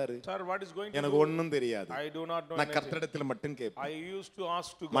செய்ய போறாரு? sir, what is going to எனக்கு do? ஒண்ணும் தெரியாது. I do not know நான் anything. கர்த்தரிடத்தில் மட்டும் கேட்பேன். I used to ask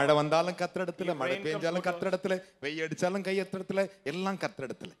to God. மழை வந்தாலும் கர்த்தரிடத்துல, மழை பெஞ்சாலும் கர்த்தரிடத்துல, வெயில் அடிச்சாலும் கையத்திரத்துல, எல்லாம்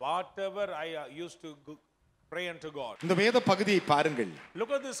கர்த்தரிடத்துல. Whatever I used to pray unto God. இந்த வேத பகுதியை பாருங்கள்.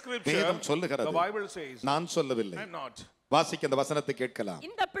 Look at the scripture. வேதம் சொல்லுகிறது. The Bible says. நான் சொல்லவில்லை. I'm not. வாசிக்க அந்த வசனத்தை கேட்கலாம்.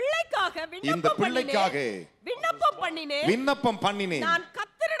 இந்த பிள்ளைக்காக விண்ணப்பம் பண்ணினேன். நான்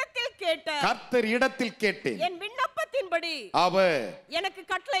கர்த்தரிடத்தில் கேட்டேன். கர்த்தரிடத்தில் கேட்டேன். என் விண்ணப்பத்தின்படி அவர் எனக்கு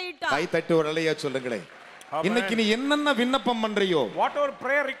கட்டளையிட்டார். கை தட்டி ஒரு அல்லேலூயா சொல்லுங்களேன். இன்னைக்கு நீ என்னென்ன விண்ணப்பம் பண்றியோ, whatever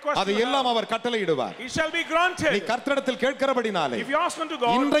prayer request, அது எல்லாம் அவர் கட்டளையிடுவார். it shall be granted. நீ கர்த்தரிடத்தில் கேட்கிறபடினாலே, if you ask unto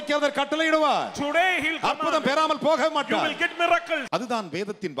God, இன்றைக்கு அவர் கட்டளையிடுவார். today he'll come. அற்புதம் பெறாமல் போக You மாட்டார். will get miracles. அதுதான்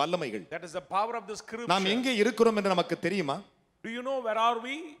வேதத்தின் வல்லமைகள். That is the power of the scripture. நாம் எங்கே இருக்கிறோம் என்று நமக்கு தெரியுமா? Do you know where are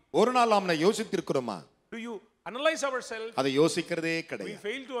we? ஒரு நாள் நாம் யோசித்திருக்கிறோமா? Do you analyze ourselves? அதை யோசிக்கிறதே We கிடையாது.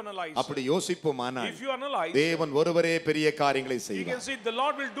 fail to analyze. அப்படி யோசிப்போமானால், If you analyze, தேவன் ஒருவரே பெரிய காரியங்களை you செய்வார். can see the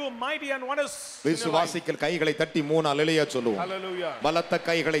Lord will do mighty and wonders. விசுவாசிகள் கைகளை தட்டி 3 அல்லேலூயா சொல்லுவோம். Hallelujah. பலத்த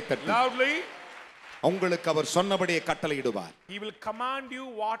கைகளை தட்டி Loudly. உங்களுக்கு அவர் சொன்னபடியே கட்டளையிடுவார். He will command you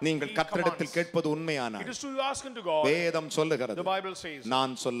what நீங்கள் he கர்த்தரிடத்தில் commands. கேட்பது உண்மையானால், It is to you ask unto God. வேதம் சொல்லுகிறது, The Bible says.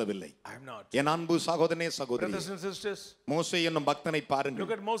 நான் சொல்லவில்லை. I am not. என் அன்பு சகோதரனே சகோதரி, Brothers and sisters, மோசே என்னும் பக்தனை பாருங்கள்.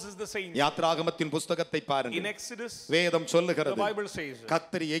 look at Moses the saint. யாத்ராகமத்தின் புத்தகத்தை In பாருங்கள். Exodus, வேதம் the சொல்லுகிறது, Bible says.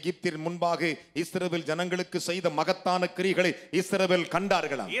 கர்த்தர் எகிப்தின் முன்பாக இஸ்ரவேல் ஜனங்களுக்கு செய்த மகத்தான கிரியைகளை இஸ்ரவேல்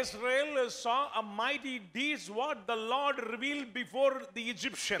கண்டார்களாம். Israel saw a mighty deeds what the Lord revealed before the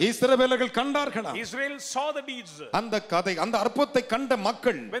Egyptians. இஸ்ரவேலர்கள் கண்டார்களாம். Israel saw the deeds. அந்த கதை, அந்த அற்புதத்தை கண்ட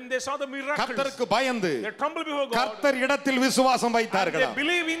மக்கள் When they saw the miracles, கர்த்தருக்கு பயந்து they trembled before God. கர்த்தர் இடத்தில் விசுவாசம் And வைத்தார்களாம். they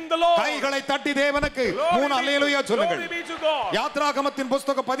believe in the Lord. கைகளை தட்டி தேவனுக்கு Glory 3 அல்லேலூயா சொல்லுங்கள். be to God. யாத்ராகமத்தின்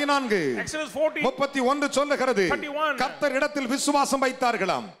புத்தகம் 14 Exodus 14. 31 சொல்லுகிறது, 31. கர்த்தர் இடத்தில் விசுவாசம்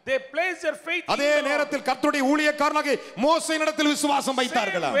வைத்தார்களாம். They placed their faith in அதே the Lord. நேரத்தில் கர்த்தருடைய ஊழியக்காரனாகிய மோசேயின் இடத்தில் விசுவாசம் Same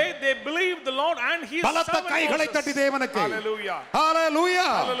வைத்தார்களாம். way they believed the Lord and his பலத்த servant கைகளை Moses. தட்டி தேவனுக்கு Hallelujah. ஹalleluya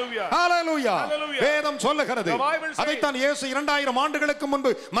Hallelujah. ஹalleluya. Hallelujah. வேதம் சொல்லுகிறது, The Bible says. அதைத்தான் இயேசு 2000 ஆண்டுகளுக்கு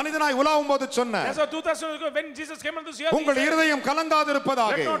முன்பு மனிதனாய் உலாவும் போது சொன்னார். That's what 2000 years ago when Jesus came on this earth. உங்கள் இருதயம்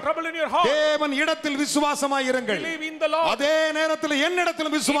கலங்காதிருப்பதாக, Let no trouble in your heart. தேவன் இடத்தில் விசுவாசமாய் இருங்கள். Believe in the Lord. அதே நேரத்தில்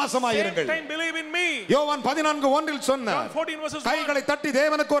என்னிடத்தில் விசுவாசமாய் Same இருங்கள். time believe in me. யோவான் 14:1 சொன்னார். John 14 verses 1. கைகளை தட்டி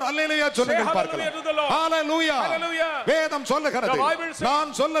தேவனுக்கு ஒரு அல்லேலூயா சொல்லுங்கள் Say பார்க்கலாம். hallelujah to the Lord. Hallelujah. Hallelujah. வேதம் சொல்லுகிறது, The Bible says.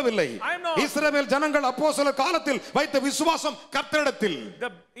 நான் சொல்லவில்லை. I am not. இஸ்ரவேல் ஜனங்கள் அப்போஸ்தலர் காலத்தில் வைத்த விசுவாசம் கர்த்தரிடத்தில்.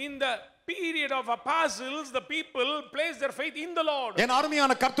 In the period of apostles, the people placed their faith in the Lord. என்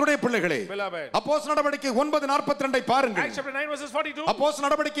அருமையான கர்த்தருடைய பிள்ளைகளே, Beloved. அப்போஸ்தலர் நடவடிக்கை 9:42 பாருங்கள். Acts chapter 9 verses 42. அப்போஸ்தலர்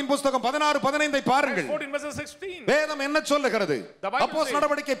நடவடிக்கையின் புத்தகம் 16:15 பாருங்கள். Acts 14 verses 16. வேதம் என்ன சொல்லுகிறது? The Bible அப்போஸ்தலர் says.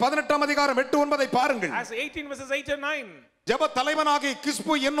 நடவடிக்கை 18 அதிகாரம் 8-9 பாருங்கள். As 18 verses 8 and 9. ஜெப தலைவனாகிய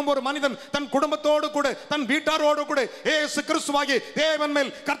கிறிஸ்பு என்னும் ஒரு மனிதன் தன் குடும்பத்தோடு கூட தன் வீட்டாரோடு கூட இயேசு கிறிஸ்துவாகிய தேவன்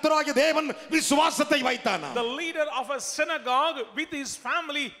மேல் கர்த்தராகிய தேவன் விசுவாசத்தை வைத்தானாம். The leader of a synagogue with his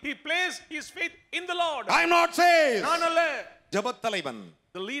family, he placed his faith in the Lord. I am not saved. நான் அல்ல. ஜெப தலைவன்,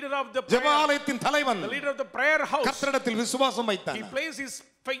 The leader of the ஜெப prayer, ஆலயத்தின் தலைவன், the leader of the prayer house, கர்த்தரிடத்தில் விசுவாசம் he வைத்தான். placed his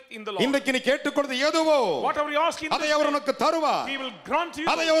faith in the Lord. இன்றைக்கு நீ கேட்டுக்கொள்வது எதுவோ Whatever you ask in அதை this அவர் faith, உனக்கு தருவார். he will grant you.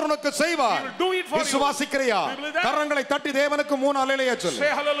 அதை அவர் உனக்கு செய்வார். He will do it for you. விசுவாசிக்கிறியா? Do you believe that? கரங்களை தட்டி தேவனுக்கு 3 அல்லேலூயா சொல்லு.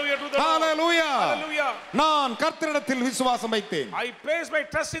 Say hallelujah to the Lord. Hallelujah. Hallelujah. நான் கர்த்தரிடத்தில் விசுவாசம் வைத்தேன். I place my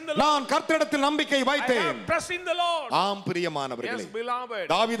trust in the Lord. நான் கர்த்தரிடத்தில் நம்பிக்கை I வைத்தேன். have trust in the Lord. ஆம் பிரியமானவர்களே, Yes, beloved.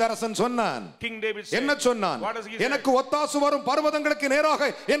 தாவீது அரசன் சொன்னான். King David said. என்ன சொன்னான்? What does he say? எனக்கு ஒத்தாசு வரும் பர்வதங்களுக்கு நேராக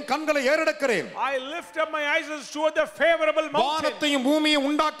என் கண்களை ஏறெடுக்கிறேன். I lift up my eyes toward the favorable mountain. வானத்தையும் பூமியையும்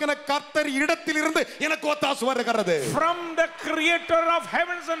உண்டாக்கின கர்த்தர் இடத்திலிருந்து எனக்கு ஒத்தாசை வருகிறது. From the creator of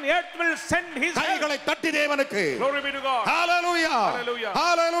heavens and earth will send his help. கைகளை தட்டி தேவனுக்கு. Glory be to God. Hallelujah. Hallelujah.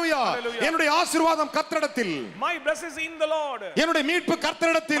 Hallelujah. Hallelujah. என்னுடைய ஆசீர்வாதம் கர்த்தரிடத்தில். My blessings in the Lord. என்னுடைய மீட்பு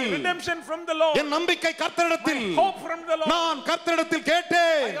கர்த்தரிடத்தில். My redemption from the Lord. என் நம்பிக்கை கர்த்தரிடத்தில். My hope from the Lord. நான் கர்த்தரிடத்தில்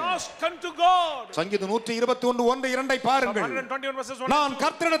கேட்டேன். I asked unto God. சங்கீதம் 121:1-2 பாருங்கள். 121 verses 1. நான்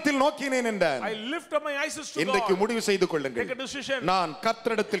கர்த்தரிடத்தில் நோக்கினேன் என்றான். I lift up my eyes to God. இன்றைக்கு முடிவு செய்து கொள்ளுங்கள். Take a decision. நான்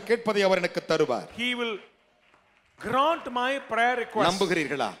கர்த்தரிடத்தில் கேட்பதை அவர் எனக்கு தருவார். He will grant my prayer request.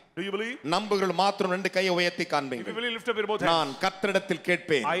 நம்புகிறீர்களா? Do you believe? நம்புகிறீர்கள் மாத்திரம் ரெண்டு கையை உயர்த்தி காண்பீங்க. If you will lift up your both hands. நான் கர்த்தரிடத்தில்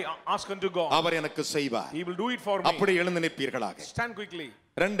கேட்பேன். I ask unto God. அவர் எனக்கு செய்வார். He will do it for me. அப்படி எழுந்து நிற்பீர்களாக. Stand quickly.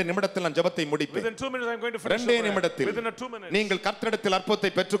 2 நிமிடத்தில் நான் ஜெபத்தை முடிப்பேன். Within 2 minutes I am going to finish. 2 நிமிடத்தில் Within 2 minutes. நீங்கள் கர்த்தரிடத்தில்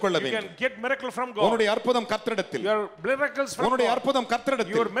அற்புதத்தை பெற்றுக்கொள்ள You வேண்டும். can get miracle from God. உன்னுடைய அற்புதம் கர்த்தரிடத்தில். Your miracles from உன்னுடைய God. அற்புதம்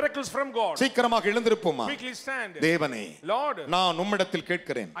கர்த்தரிடத்தில். Your miracles from God. சீக்கிரமாக எழுந்திருப்போமா? Quickly stand. தேவனே, Lord, நான் உம்மிடத்தில்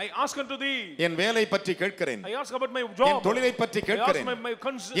கேட்கிறேன். I ask unto thee. என் வேலை பற்றி கேட்கிறேன். I ask about my job. என் தொழிலை பற்றி கேட்கிறேன். I ask my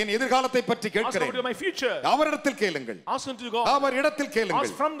concern. என் எதிர்காலத்தை பற்றி Ask கேட்கிறேன். about my future. அவரிடத்தில் கேளுங்கள். Ask unto God. அவர் இடத்தில் கேளுங்கள்.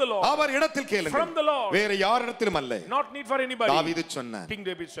 Ask from the Lord. அவர் இடத்தில் கேளுங்கள். From the Lord. வேற யாரிடத்திலும் அல்ல. Not need for anybody. தாவீது சொன்னார், King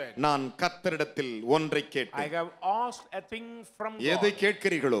David said, நான் கர்த்தரிடத்தில் ஒன்றை I கேட்டேன். have asked a thing from எதை God.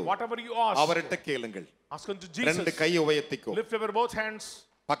 கேட்கிறீர்களோ Whatever you ask, அவரிட்ட கேளுங்கள். ask unto Jesus. 2 கையை உயர்த்திக்கோ. Lift up your both hands.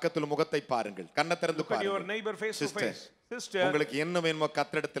 பக்கத்துல முகத்தை பாருங்கள். கண்ணை திறந்து Look at your பாருங்கள். neighbor face to Sister, face. Sister, உங்களுக்கு என்ன வேணுமோ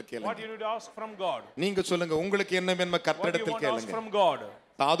கர்த்தரிடத்தில் what கேளுங்க. you need to ask from God? நீங்க சொல்லுங்க, உங்களுக்கு என்ன வேணுமோ What do you கர்த்தரிடத்தில் want to ask கேளுங்க. from God?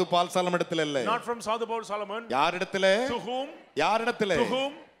 சாது பால் சாலமிடத்தில் இல்ல. Not from Sadhu Solomon. யாரிடத்துல? To whom? யாரிடத்துல? To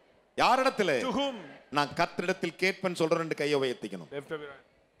whom? யாரிடத்துல? To whom? நான் கர்த்தரிடத்தில் கேட்பேன் சொல்ற 2 கையை உயர்த்திக்கணும். Lift up your hand.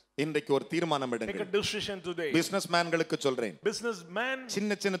 இன்றைக்கு ஒரு தீர்மானம் Take a எடுங்க. decision today. பிசினஸ் மேன்களுக்கு சொல்றேன், Businessman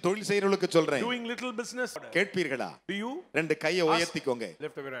சின்ன சின்ன தொழில் செய்யறவங்களுக்கு சொல்றேன், doing little business. கேட்பீர்களா? Do you? 2 கையை உயர்த்திக்கோங்க.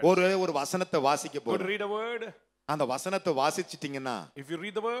 Lift up your hand. ஒரு வசனத்தை வாசிக்க Go to போறோம். read a word. அந்த வசனத்தை வாசிச்சிட்டீங்கன்னா If you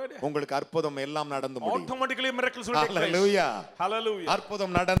read the word, உங்களுக்கு அற்புதம் எல்லாம் நடந்து முடியும். automatically miracles will take place. Hallelujah. Hallelujah.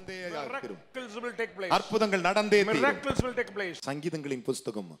 அற்புதம் நடந்தே ஆகும். Miracles will take place. அற்புதங்கள் நடந்தே தீரும். Miracles will take place. சங்கீதங்களின்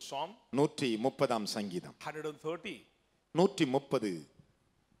புத்தகம் Psalm 130 சங்கீதம் 130 130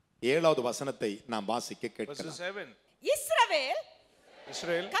 7வது வசனத்தை நாம் வாசிக்க verses கேட்கலாம். 7. இஸ்ரவேல்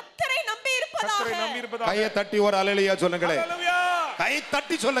Israel, கர்த்தரை நம்பி இருப்பதாக. கர்த்தரை நம்பி இருப்பதாக. கையை தட்டி ஒரு ஹalleluya சொல்லுங்களே. Hallelujah. கை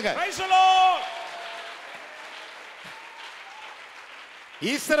தட்டி சொல்லுங்க. Praise the Lord.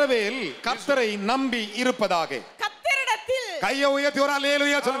 இஸ்ரவேல் கர்த்தரை நம்பி இருப்பதாக. கர்த்தரிடத்தில். கையை உயர்த்தி ஒரு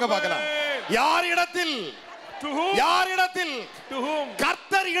ஹalleluya சொல்லுங்க பார்க்கலாம். யார் இடத்தில்? To whom? யார் இடத்தில்? To whom?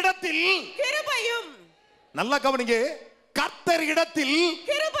 கர்த்தர் இடத்தில். கிருபையும். நல்லா கவனிங்க. கர்த்தர் இடத்தில்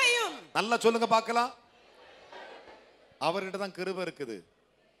கிருபையும். நல்லா சொல்லுங்க பார்க்கலாம். அவர்கிட்ட தான் கிருபை இருக்குது.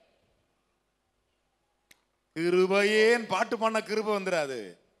 கிருபையேன் பாட்டு பண்ண கிருபை வந்துராது.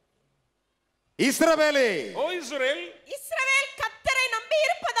 இஸ்ரவேலே, O Israel, இஸ்ரவேல் கர்த்தரை நம்பி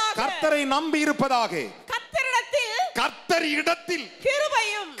இருப்பதாக. கர்த்தரை நம்பி இருப்பதாக. கர்த்தரிடத்தில். கர்த்தர் இடத்தில்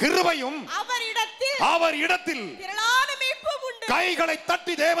கிருபையும். கிருபையும் அவரிடத்தில். அவர் இடத்தில் திரளான மீட்பும் உண்டு. கைகளை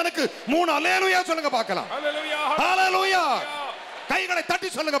தட்டி தேவனுக்கு 3 ஹalleluya சொல்லுங்க பார்க்கலாம். hallelujah. ஹalleluya. கைகளை தட்டி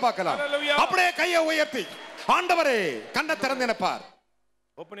சொல்லுங்க பார்க்கலாம். Hallelujah. அப்படியே கையை உயர்த்தி ஆண்டவரே கண்ணை திறந்து நினைப்பார்.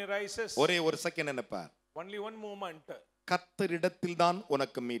 Open your eyes. ஒரே ஒரு செகண்ட் நினைப்பார். Only one moment. கர்த்தரிடத்தில் தான்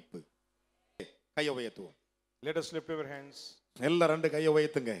உனக்கு மீட்பு. கையை உயர்த்துவோம். Let us lift our hands. எல்லாரும் 2 கையை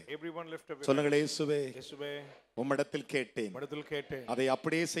உயர்த்துங்க. Everyone lift up. சொல்லுங்களே, இயேசுவே இயேசுவே, உம்மிடத்தில் கேட்டேன், மடத்தில் கேட்டேன், அதை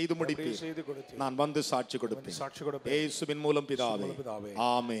அப்படியே செய்து முடிப்பேன். செய்து கொடுத்தேன். நான் வந்து சாட்சி கொடுப்பேன். சாட்சி கொடுப்பேன். இயேசுவின் மூலம் பிதாவே. பிதாவே.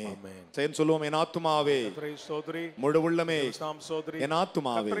 ஆமென். ஆமென். சேர்ந்து சொல்லுவோம். என் ஆத்துமாவே கர்த்தரை ஸ்தோத்திரி. முழு உள்ளமே நாம் ஸ்தோத்திரி. என்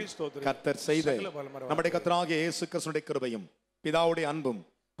ஆத்துமாவே கர்த்தரை ஸ்தோத்திரி. கர்த்தர் செய்த சகல வல்லமையுள்ள நம்முடைய கர்த்தராகிய இயேசு கிறிஸ்துவின் கிருபையும் பிதாவுடைய அன்பும்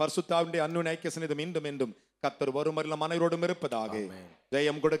பரிசுத்தாவினுடைய அன்பின் ஐக்கிய சிநேகமும் இன்றும் என்றும் கர்த்தர் வருமரிலும் அனைவரோடும் இருப்பதாக.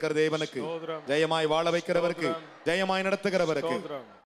 ஜெயம் கொடுக்கிற தேவனுக்கு, ஜெயமாய் வாழ வைக்கிறவருக்கு, ஜெயமாய் நடத்துகிறவருக்கு